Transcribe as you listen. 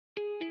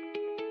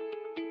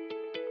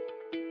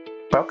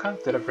Welcome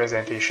to the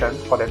presentation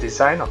for the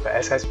design of the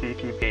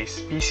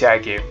SSVEP-based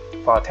BCI game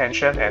for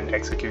attention and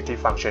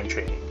executive function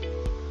training.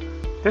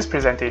 This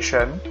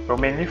presentation will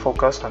mainly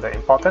focus on the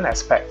important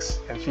aspects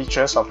and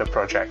features of the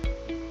project.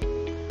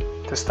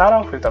 To start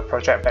off with the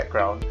project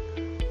background,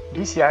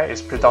 BCI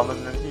is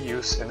predominantly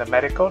used in the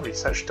medical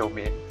research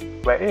domain,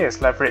 where it is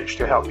leveraged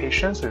to help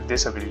patients with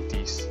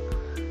disabilities,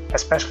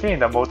 especially in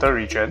the motor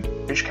region,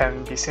 which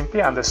can be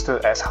simply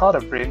understood as how the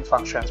brain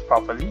functions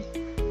properly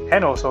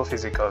and also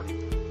physically.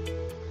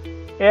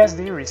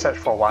 ASD Research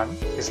for One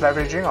is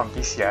leveraging on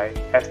BCI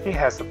as it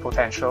has the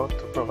potential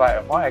to provide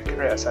a more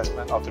accurate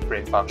assessment of the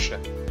brain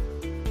function.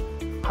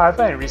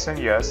 However, in recent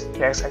years, it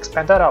has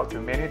expanded out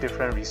to many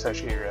different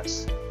research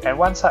areas, and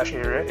one such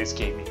area is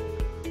gaming.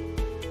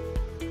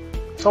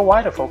 So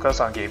why the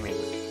focus on gaming?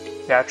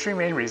 There are three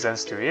main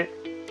reasons to it,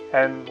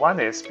 and one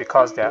is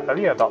because they are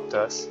early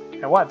adopters,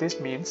 and what this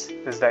means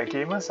is that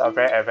gamers are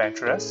very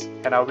adventurous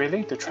and are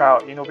willing to try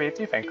out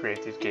innovative and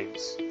creative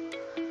games.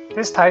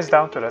 This ties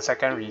down to the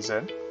second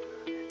reason,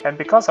 and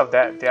because of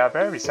that, they are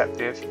very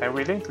receptive and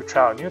willing to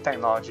try out new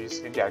technologies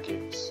in their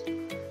games,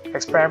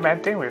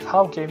 experimenting with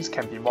how games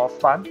can be more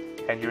fun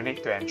and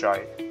unique to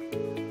enjoy.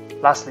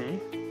 Lastly,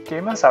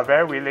 gamers are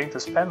very willing to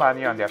spend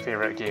money on their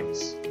favorite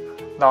games.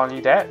 Not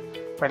only that,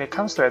 when it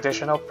comes to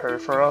additional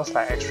peripherals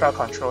like extra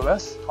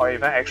controllers or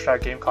even extra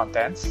game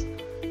contents,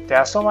 they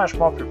are so much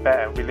more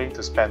prepared and willing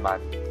to spend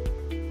money.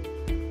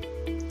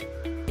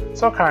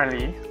 So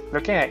currently,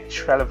 looking at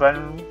each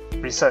relevant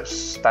research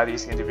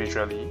studies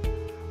individually,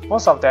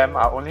 most of them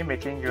are only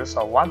making use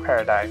of one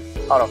paradigm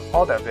out of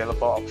all the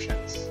available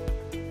options.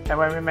 And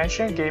when we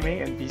mention gaming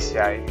in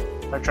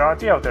BCI,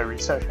 majority of the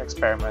research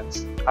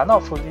experiments are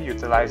not fully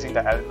utilizing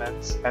the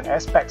elements and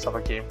aspects of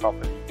a game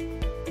properly.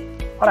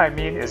 What I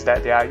mean is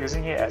that they are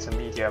using it as a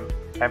medium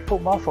and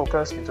put more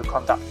focus into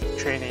conducting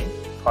training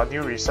or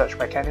new research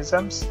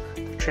mechanisms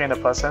to train a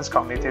person's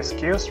cognitive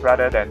skills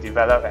rather than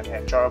develop an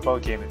enjoyable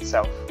game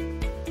itself.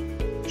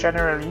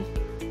 Generally,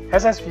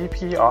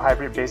 SSVEP or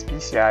hybrid-based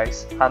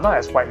BCIs are not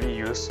as widely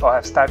used or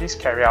have studies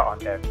carried out on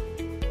them.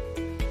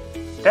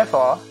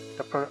 Therefore,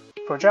 the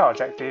project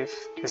objective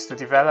is to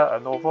develop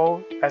a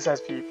novel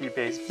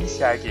SSVEP-based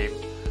BCI game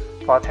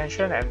for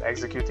attention and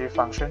executive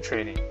function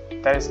training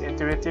that is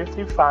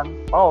intuitively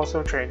fun while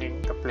also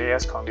training the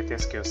player's cognitive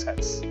skill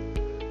sets.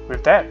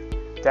 With that,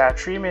 there are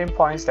three main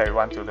points that we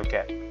want to look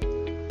at,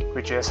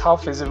 which is how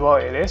feasible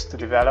it is to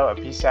develop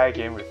a BCI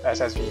game with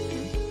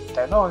SSVEP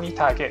that not only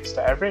targets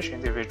the average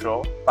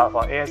individual but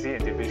for ASD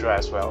individual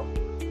as well,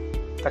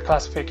 the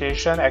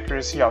classification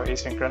accuracy of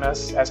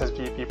asynchronous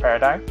SSVEP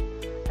paradigm,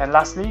 and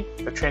lastly,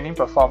 the training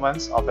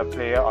performance of the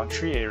player on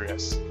three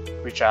areas,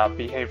 which are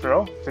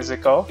behavioral,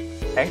 physical,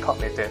 and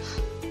cognitive.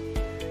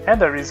 And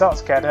the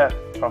results gathered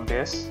from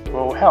this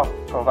will help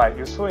provide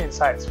useful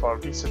insights for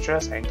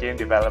researchers and game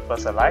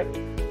developers alike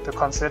to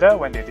consider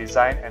when they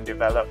design and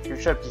develop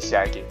future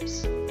BCI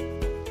games.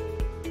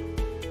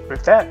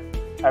 With that,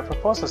 I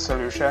propose a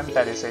solution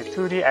that is a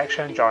 2D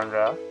action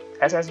genre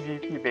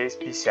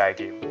SSVEP-based BCI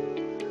game.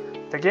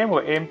 The game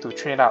will aim to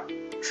train up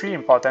three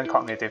important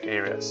cognitive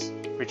areas,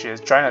 which is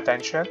joint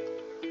attention,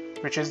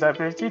 which is the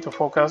ability to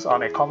focus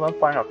on a common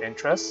point of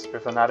interest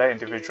with another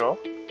individual,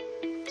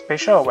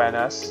 spatial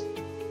awareness,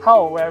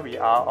 how aware we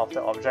are of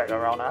the object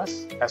around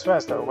us, as well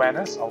as the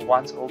awareness of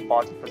one's own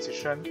body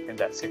position in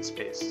that said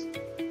space.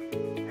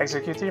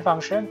 Executive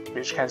function,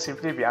 which can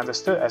simply be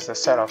understood as a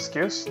set of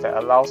skills that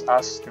allows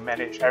us to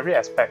manage every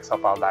aspect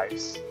of our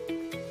lives.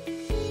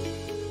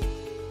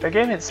 The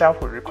game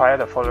itself would require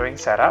the following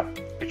setup,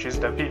 which is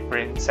the big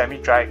brain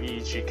semi-dry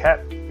EEG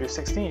cap with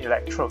 16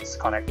 electrodes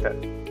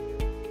connected.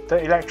 The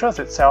electrodes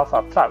itself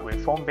are plugged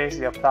with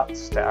foam-based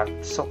earplugs that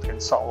are soaked in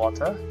salt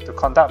water to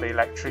conduct the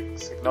electric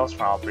signals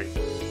from our brain.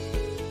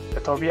 The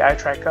Tobii eye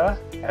tracker,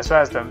 as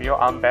well as the Mio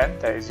armband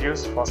that is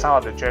used for some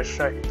of the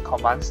gesture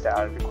commands that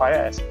are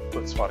required as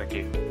inputs for the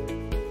game.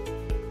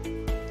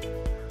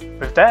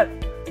 With that,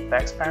 the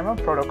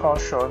experiment protocol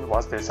shown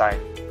was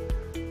designed.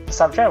 The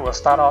subject will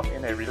start off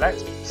in a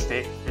relaxed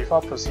state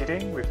before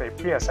proceeding with a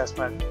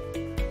pre-assessment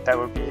that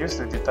will be used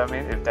to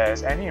determine if there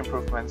is any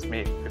improvements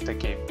made with the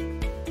game,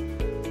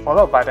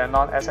 followed by the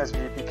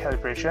non-SSVEP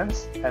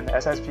calibrations and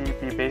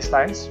SSVEP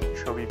baselines,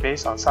 which will be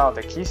based on some of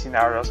the key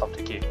scenarios of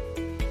the game.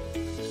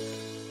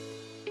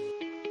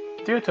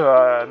 Due to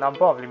a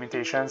number of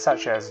limitations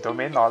such as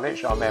domain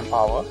knowledge or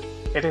manpower,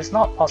 it is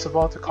not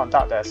possible to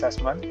conduct the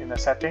assessment in a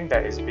setting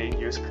that is being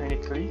used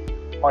clinically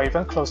or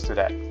even close to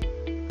that.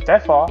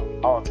 Therefore,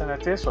 our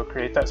alternatives were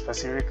created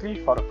specifically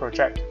for the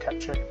project to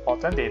capture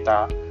important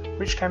data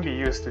which can be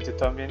used to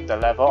determine the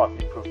level of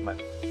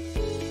improvement.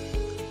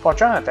 For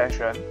joint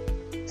attention,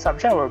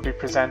 subject will be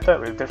presented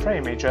with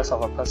different images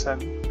of a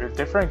person with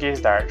different gaze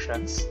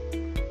directions,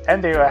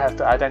 and they will have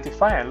to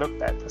identify and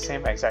look at the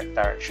same exact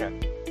direction.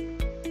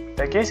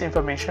 The gaze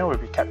information will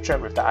be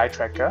captured with the eye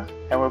tracker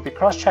and will be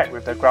cross-checked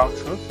with the ground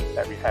truth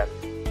that we have.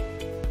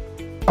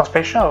 For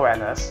spatial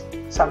awareness,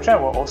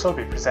 subject will also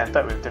be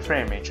presented with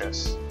different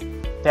images.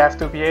 They have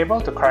to be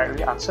able to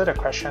correctly answer the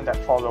question that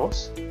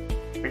follows,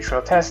 which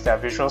will test their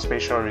visual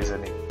spatial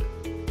reasoning.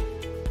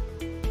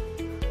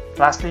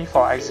 Lastly,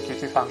 for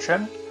executive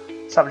function,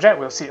 subject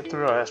will sit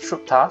through a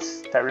troop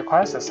task that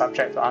requires the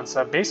subject to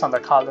answer based on the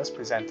colours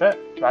presented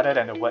rather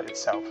than the word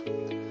itself.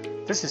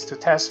 This is to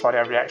test for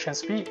their reaction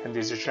speed and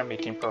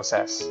decision-making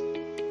process.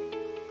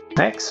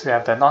 Next, we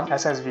have the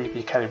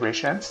non-SSVEP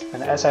calibrations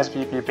and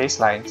SSVEP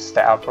baselines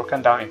that are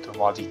broken down into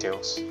more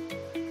details.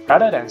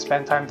 Rather than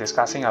spend time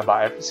discussing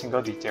about every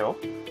single detail,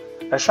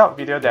 a short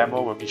video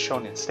demo will be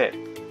shown instead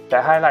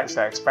that highlights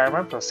the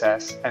experiment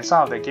process and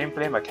some of the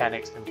gameplay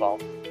mechanics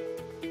involved.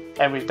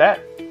 And with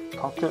that,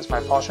 concludes my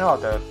portion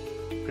of the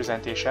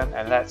presentation,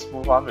 and let's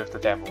move on with the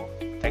demo.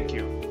 Thank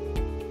you.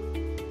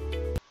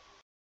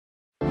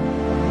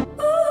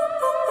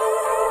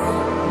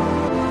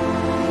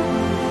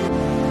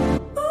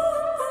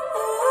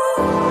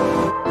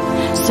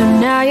 So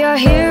now you're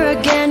here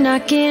again,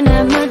 knocking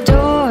at my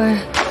door.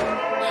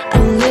 A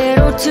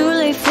little too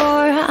late for,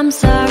 I'm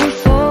sorry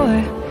for.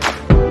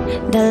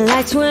 The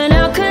lights went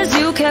out cause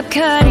you kept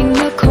cutting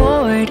the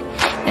cord,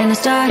 and I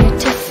started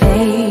to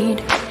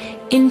fade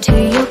into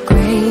your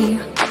gray.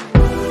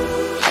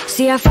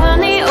 See, I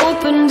finally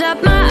opened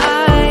up my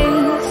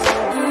eyes,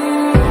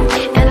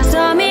 and I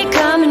saw me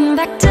coming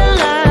back to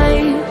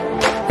life.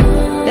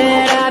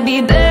 That I'd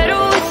be better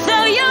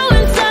without you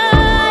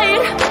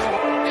inside.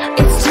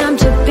 It's time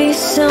to be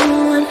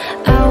someone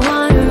I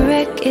wanna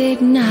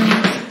recognize.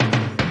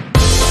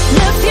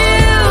 The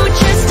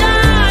future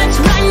starts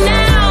right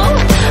now.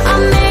 I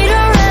made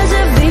a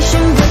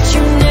reservation, but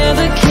you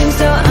never came,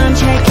 so I'm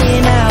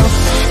checking out.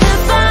 The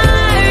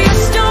fire you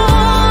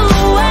stole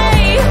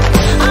away,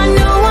 I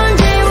know one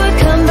day we'll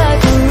come back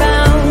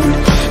around.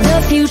 The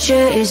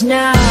future is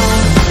now.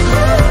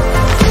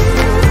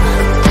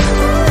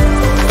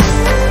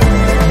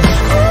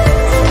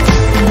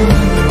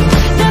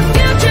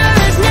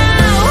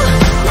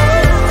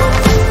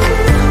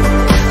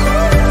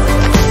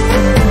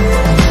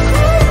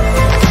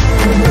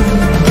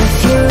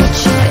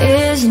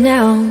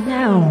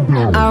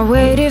 I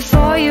waited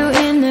for you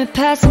in the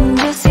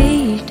passenger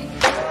seat.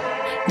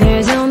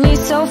 There's only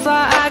so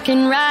far I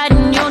can ride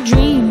in your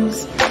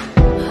dreams.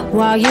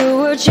 While you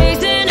were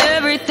chasing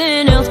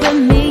everything else but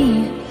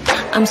me,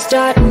 I'm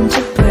starting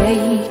to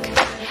break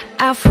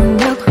out from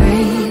your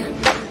grave.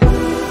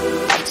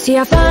 See,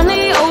 I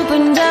finally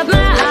opened up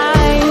my eyes.